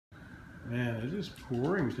Man, it is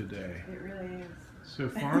pouring today. It really is. So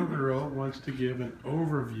Farm Girl wants to give an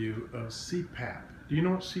overview of CPAP. Do you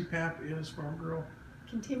know what CPAP is, Farm Girl?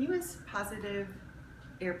 Continuous positive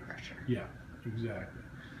air pressure. Yeah, exactly.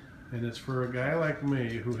 And it's for a guy like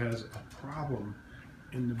me who has a problem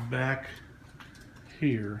in the back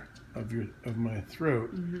here of my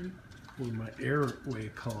throat, where my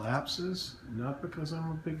airway collapses. Not because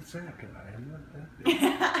I'm a big fat guy. I'm not that big.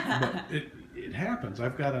 But it happens.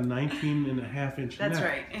 I've got a 19.5-inch neck. That's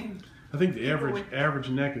right. I think the average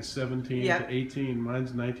neck is 17 Yep. to 18.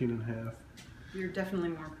 Mine's 19.5. You're definitely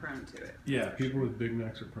more prone to it. Yeah, people with big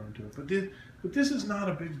necks are prone to it. But this is not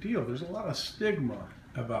a big deal. There's a lot of stigma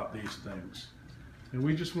about these things. And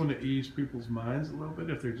we just want to ease people's minds a little bit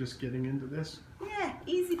if they're just getting into this. Yeah,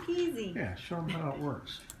 easy peasy. Yeah, show them how it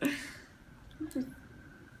works. Just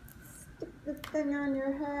stick the thing on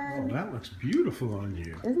your head. Oh, that looks beautiful on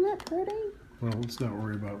you. Isn't it pretty? Well, let's not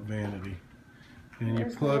worry about vanity. And you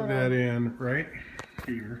There's plug the that in right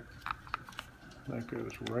here. That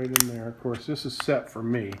goes right in there. Of course, this is set for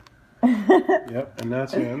me. Yep, and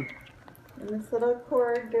that's in. And this little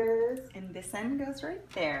cord goes. And this end goes right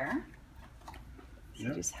there. So Yep.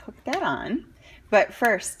 you just hook that on. But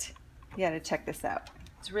first, you gotta check this out.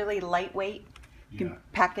 It's really lightweight. You can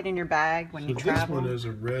pack it in your bag when you travel. This one is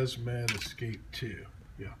a Resmed Escape 2.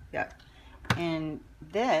 Yeah. Yep. And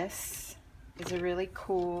this is a really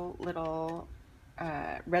cool little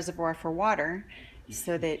reservoir for water,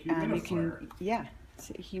 so that you can,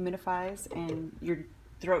 so it humidifies and your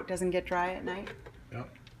throat doesn't get dry at night. Yep.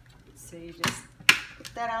 So you just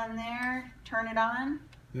put that on there, turn it on.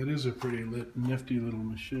 That is a pretty nifty little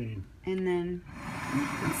machine. And then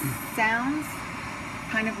it sounds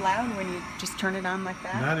kind of loud when you just turn it on like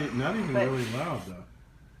that. Not even really loud though.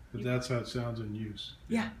 But that's how it sounds in use.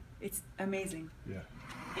 Yeah, it's amazing. Yeah.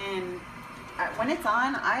 And when it's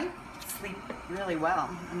on, I sleep really well.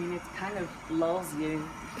 I mean, it kind of lulls you. You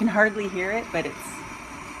can hardly hear it, but it's...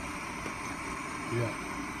 Yeah.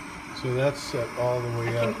 So that's set all the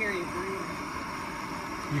way I up. can hear you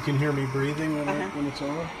breathing. You can hear me breathing when it's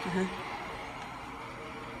on?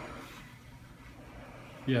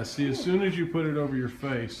 Yeah, see, as soon as you put it over your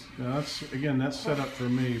face, now that's set up for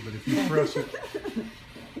me, but if you press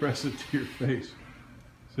it to your face,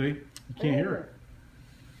 see? You can't hear it.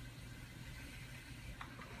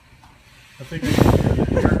 I think I can hear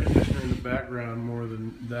the air conditioner in the background more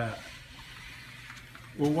than that.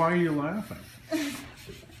 Well, why are you laughing?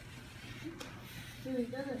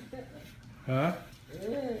 Huh?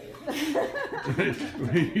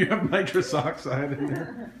 You have nitrous oxide in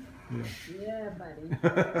there? Yeah, buddy.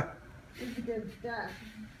 It's good stuff.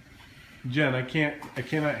 Jen, I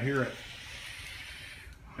cannot hear it.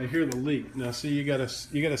 I hear the leak. Now see, you gotta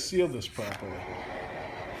seal this properly.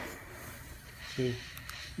 See?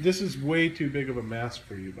 This is way too big of a mask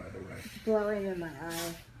for you, by the way. It's blowing in my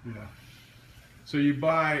eye. Yeah. So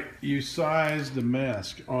you size the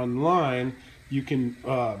mask online. You can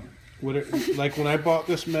like when I bought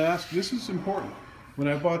this mask. This is important. When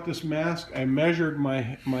I bought this mask, I measured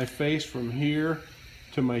my face from here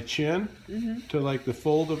to my chin, to like the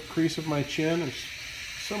fold of crease of my chin, and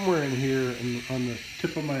somewhere in here, on the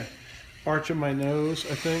tip of my arch of my nose,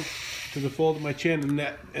 I think, to the fold of my chin,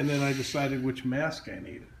 and then I decided which mask I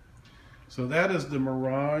needed. So that is the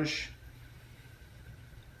Mirage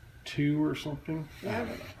 2 or something. I don't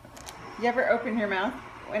know. You ever open your mouth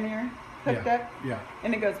when you're hooked up? Yeah.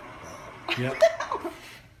 And it goes... Yep.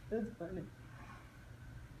 That's funny.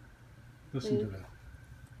 Listen to that.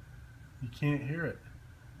 You can't hear it.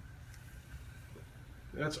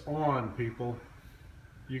 That's on, people.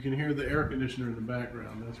 You can hear the air conditioner in the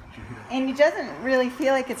background. That's what you hear. And it doesn't really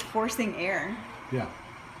feel like it's forcing air. Yeah.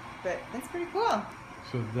 But that's pretty cool.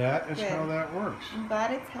 So that is how that works. I'm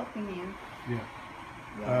glad it's helping you.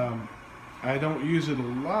 Yeah. I don't use it a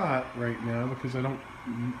lot right now because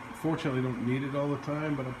fortunately don't need it all the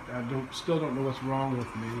time, but I still don't know what's wrong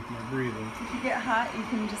with me with my breathing. If you get hot, you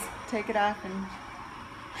can just take it off and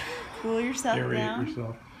cool yourself down. Aerate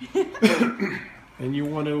yourself. And you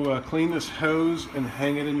want to clean this hose and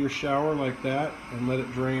hang it in your shower like that and let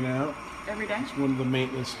it drain out. Every day? It's one of the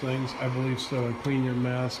maintenance things, I believe so. And clean your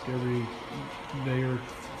mask every day or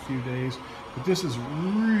few days. But this is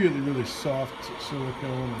really, really soft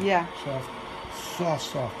silicone. Yeah. Soft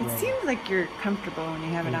It rubber. seems like you're comfortable when you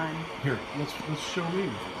have it on. Here, let's show me.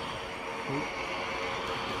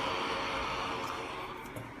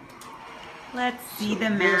 Let's see the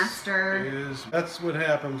master. That's what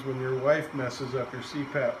happens when your wife messes up your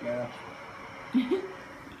CPAP mask.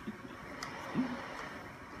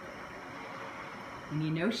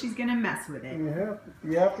 and you know she's gonna mess with it.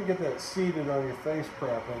 You have to get that seated on your face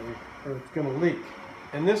properly, or it's gonna leak.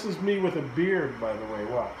 And this is me with a beard, by the way.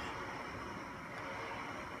 Watch.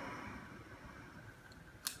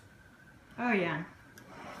 Oh yeah.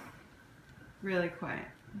 Really quiet.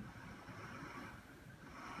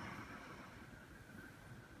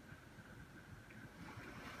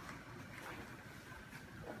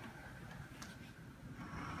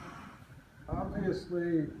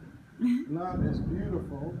 Obviously not as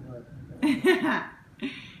beautiful, but I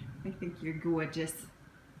think you're gorgeous.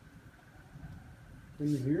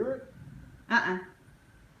 can you hear it?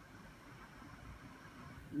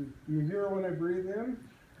 You hear when I breathe in?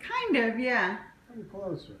 Kind of, yeah. Come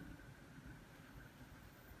closer.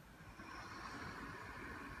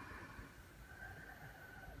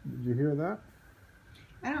 Did you hear that?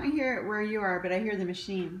 I don't hear it where you are, but I hear the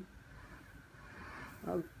machine.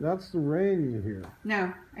 That's the rain you hear.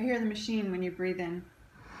 No, I hear the machine when you breathe in.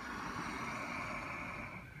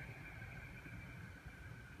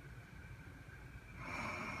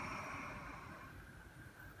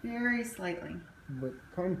 Very slightly. But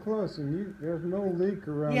come close, and there's no leak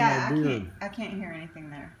around Yeah, my beard. I can't hear anything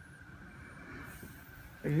there.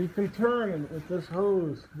 And you can turn it with this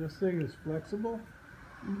hose. This thing is flexible.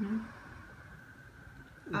 Mm-hmm.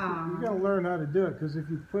 You gotta learn how to do it, because if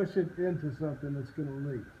you push it into something, it's gonna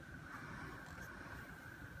leak.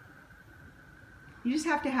 You just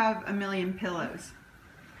have to have a million pillows.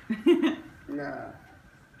 Nah.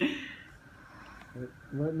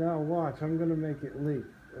 But now watch, I'm gonna make it leak.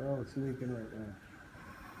 Oh, it's leaking right now.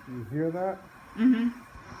 You hear that? Mm-hmm.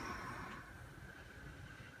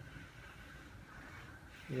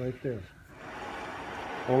 Right there.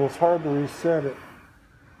 Well, it's hard to reset it.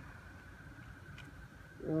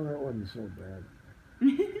 Oh, that wasn't so bad.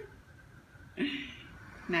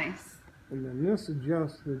 Nice. And then this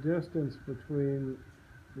adjusts the distance between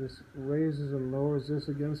this, raises and lowers this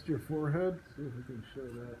against your forehead. See if we can show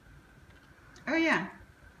that. Oh yeah.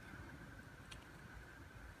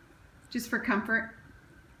 Just for comfort.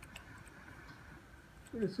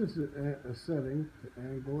 It's just a setting to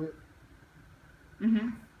angle it. Mm-hmm.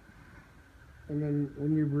 And then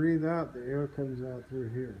when you breathe out, the air comes out through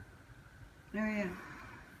here. Oh yeah.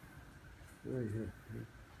 Right here.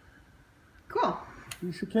 Cool.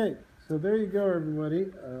 Piece of cake. So there you go,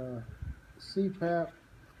 everybody. CPAP.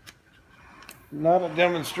 Not a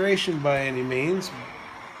demonstration by any means.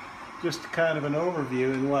 Just kind of an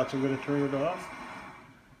overview. And watch, I'm going to turn it off.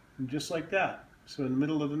 And just like that. So in the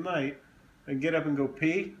middle of the night, I get up and go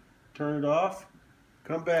pee, turn it off,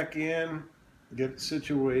 come back in, get it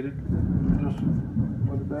situated, just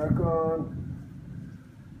put it back on.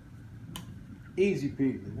 Easy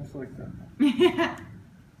peasy, just like that.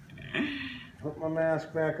 Put my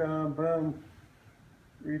mask back on, boom,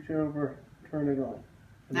 reach over, turn it on.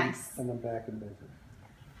 Nice. And I'm back in business.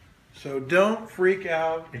 So don't freak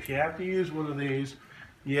out. If you have to use one of these,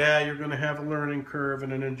 yeah, you're going to have a learning curve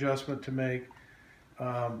and an adjustment to make.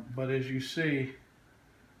 But as you see,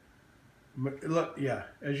 look, yeah,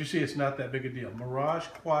 as you see, it's not that big a deal. Mirage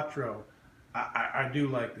Quattro, I do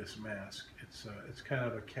like this mask. It's kind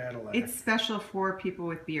of a Cadillac. It's special for people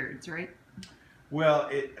with beards, right? Well,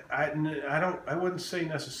 I wouldn't say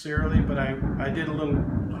necessarily, but I did a little,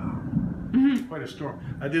 quite a storm.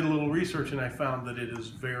 I did a little research and I found that it is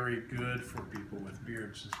very good for people with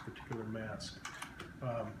beards, this particular mask.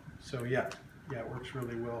 So yeah, it works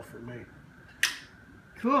really well for me.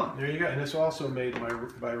 Cool. There you go. And it's also made by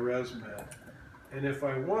Resmed. And if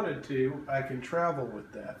I wanted to, I can travel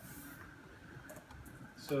with that.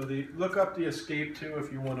 So look up the Escape 2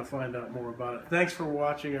 if you want to find out more about it. Thanks for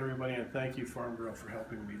watching, everybody, and thank you, Farm Girl, for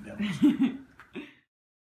helping me demonstrate.